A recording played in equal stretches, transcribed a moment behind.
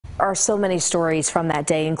are so many stories from that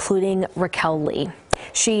day, including Raquel Lee.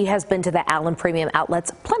 She has been to the Allen Premium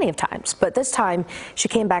Outlets plenty of times, but this time she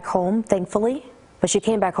came back home, thankfully. But she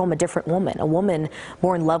came back home a different woman, a woman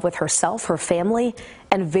more in love with herself, her family,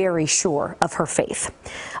 and very sure of her faith.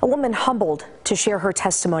 A woman humbled to share her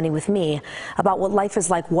testimony with me about what life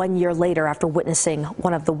is like 1 year later after witnessing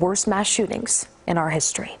one of the worst mass shootings in our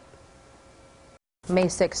history. May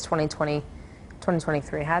 6,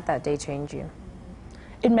 2023, how did that day change you?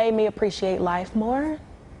 It made me appreciate life more.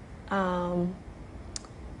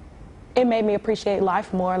 It made me appreciate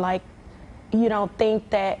life more. Like, you don't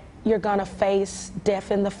think that you're gonna face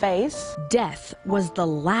death in the face. Death was the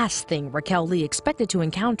last thing Raquel Lee expected to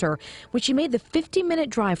encounter when she made the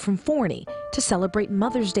 50-minute drive from Forney to celebrate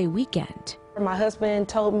Mother's Day weekend. My husband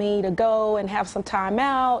told me to go and have some time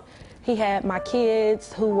out. He had my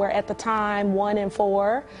kids, who were at the time 1 and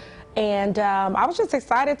 4. And I was just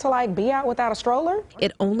excited to be out without a stroller.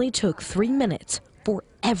 It only took 3 minutes for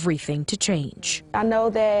everything to change. I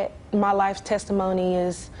know that my life's testimony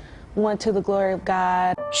is one to the glory of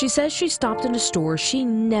God. She says she stopped in a store she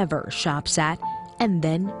never shops at, and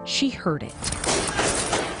then she heard it.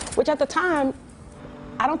 Which at the time,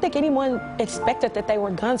 I don't think anyone expected that they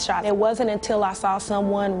were gunshots. It wasn't until I saw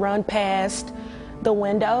someone run past the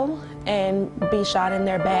window and be shot in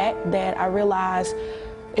their back that I realized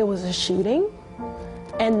it was a shooting.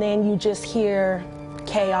 And then you just hear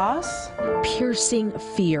chaos. Piercing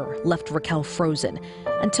fear left Raquel frozen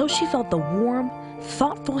until she felt the warm,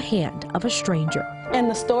 thoughtful hand of a stranger. And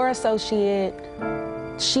the store associate,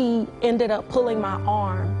 she ended up pulling my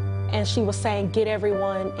arm, and she was saying, get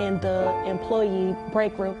everyone in the employee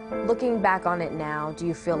break room. Looking back on it now, do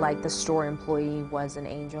you feel like the store employee was an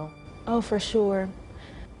angel? Oh, for sure.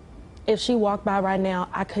 If she walked by right now,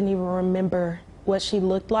 I couldn't even remember what she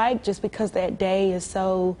looked like, just because that day is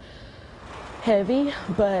so heavy,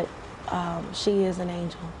 but she is an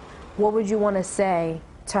angel. What would you want to say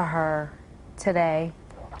to her today?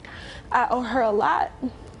 I owe her a lot.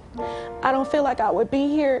 I don't feel like I would be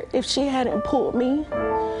here if she hadn't pulled me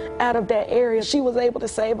out of that area. She was able to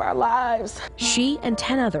save our lives. She and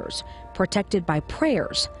 10 others protected by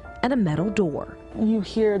prayers and a metal door. You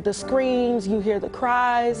hear the screams, you hear the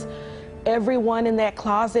cries. Everyone in that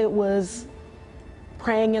closet was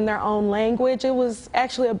praying in their own language. It was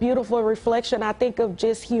actually a beautiful reflection, I think, of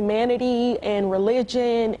just humanity and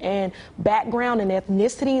religion and background and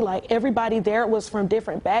ethnicity. Like, everybody there was from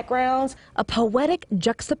different backgrounds. A poetic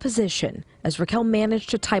juxtaposition as Raquel managed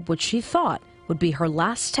to type what she thought would be her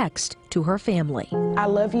last text to her family. I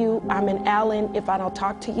love you. I'm in Allen. If I don't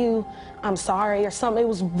talk to you, I'm sorry, or something. It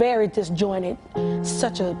was very disjointed.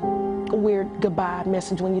 Such a weird goodbye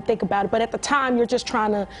message when you think about it, but at the time you're just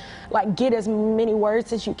trying to get as many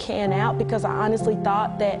words as you can out, because I honestly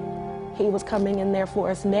thought that he was coming in there for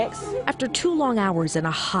us next. After 2 long hours in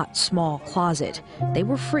a hot, small closet, they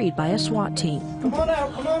were freed by a SWAT team. Come on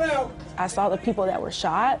out, come on out. I saw the people that were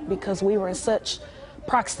shot because we were in such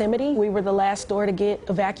proximity. We were the last door to get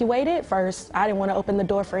evacuated. First, I didn't want to open the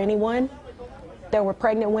door for anyone. There were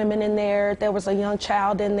pregnant women in there. There was a young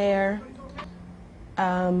child in there.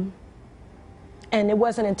 And it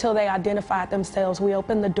wasn't until they identified themselves, we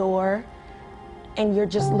opened the door, and you're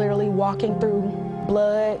just literally walking through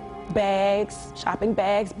blood, bags, shopping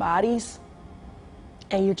bags, bodies,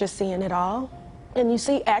 and you're just seeing it all. And you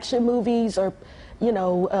see action movies or,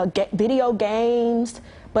 video games,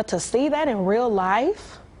 but to see that in real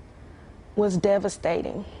life was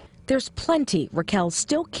devastating. There's plenty Raquel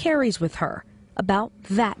still carries with her about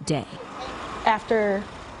that day. After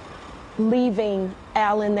leaving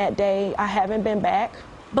Allen that day, I haven't been back.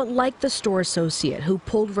 But like the store associate who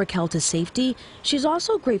pulled Raquel to safety, she's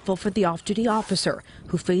also grateful for the off-duty officer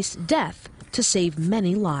who faced death to save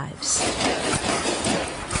many lives.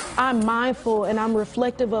 I'm mindful and I'm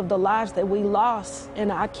reflective of the lives that we lost,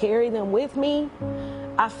 and I carry them with me.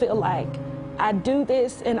 I feel like I do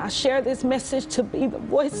this and I share this message to be the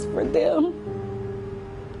voice for them.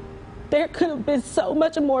 There could have been so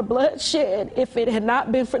much more bloodshed if it had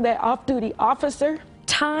not been for that off-duty officer.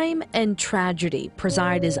 Time and tragedy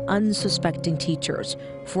preside as unsuspecting teachers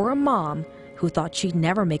for a mom who thought she'd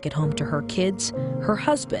never make it home to her kids, her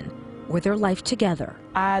husband, or their life together.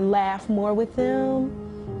 I laugh more with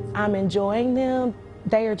them. I'm enjoying them.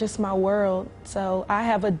 They are just my world. So I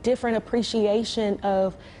have a different appreciation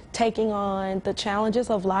of taking on the challenges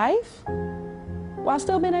of life while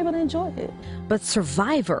still being able to enjoy it. But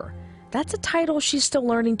survivor, that's a title she's still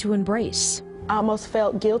learning to embrace. I almost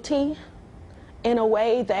felt guilty in a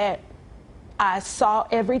way that I saw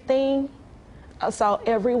everything. I saw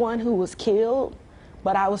everyone who was killed,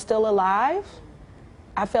 but I was still alive.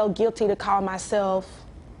 I felt guilty to call myself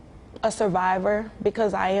a survivor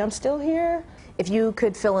because I am still here. If you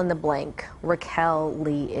could fill in the blank, Raquel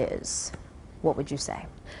Lee is, what would you say?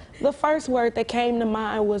 The first word that came to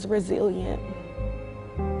mind was resilient.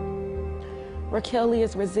 Raquel Lee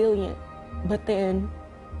is resilient, but then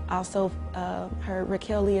also heard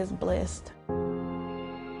Raquel Lee is blessed.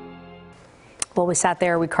 Well, we sat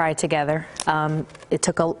there, we cried together. It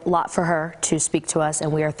took a lot for her to speak to us, and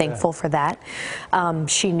we are thankful for that.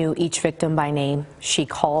 She knew each victim by name. She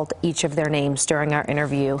called each of their names during our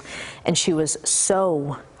interview, and she was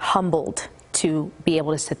so humbled to be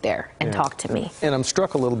able to sit there and talk to me. And I'm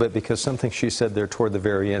struck a little bit because something she said there toward the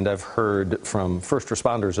very end I've heard from first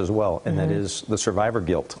responders as well, and that is the survivor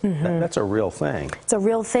guilt. That's a real thing. It's a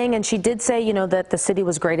real thing, and she did say, you know, that the city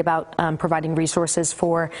was great about providing resources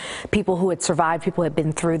for people who had survived, people who had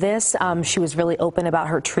been through this. She was really open about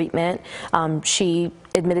her treatment. She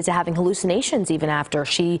admitted to having hallucinations even after.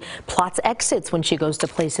 She plots exits when she goes to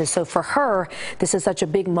places. So for her, this is such a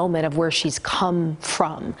big moment of where she's come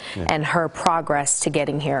from and her progress to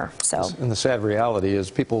getting here. So, and the sad reality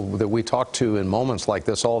is people that we talk to in moments like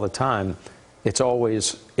this all the time,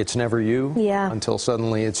 it's never you until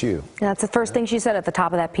suddenly it's you. That's the first thing she said at the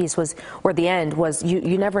top of that piece was, or the end was,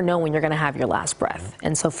 you never know when you're going to have your last breath.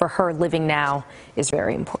 And so for her, living now is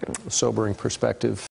very important. Sobering perspective.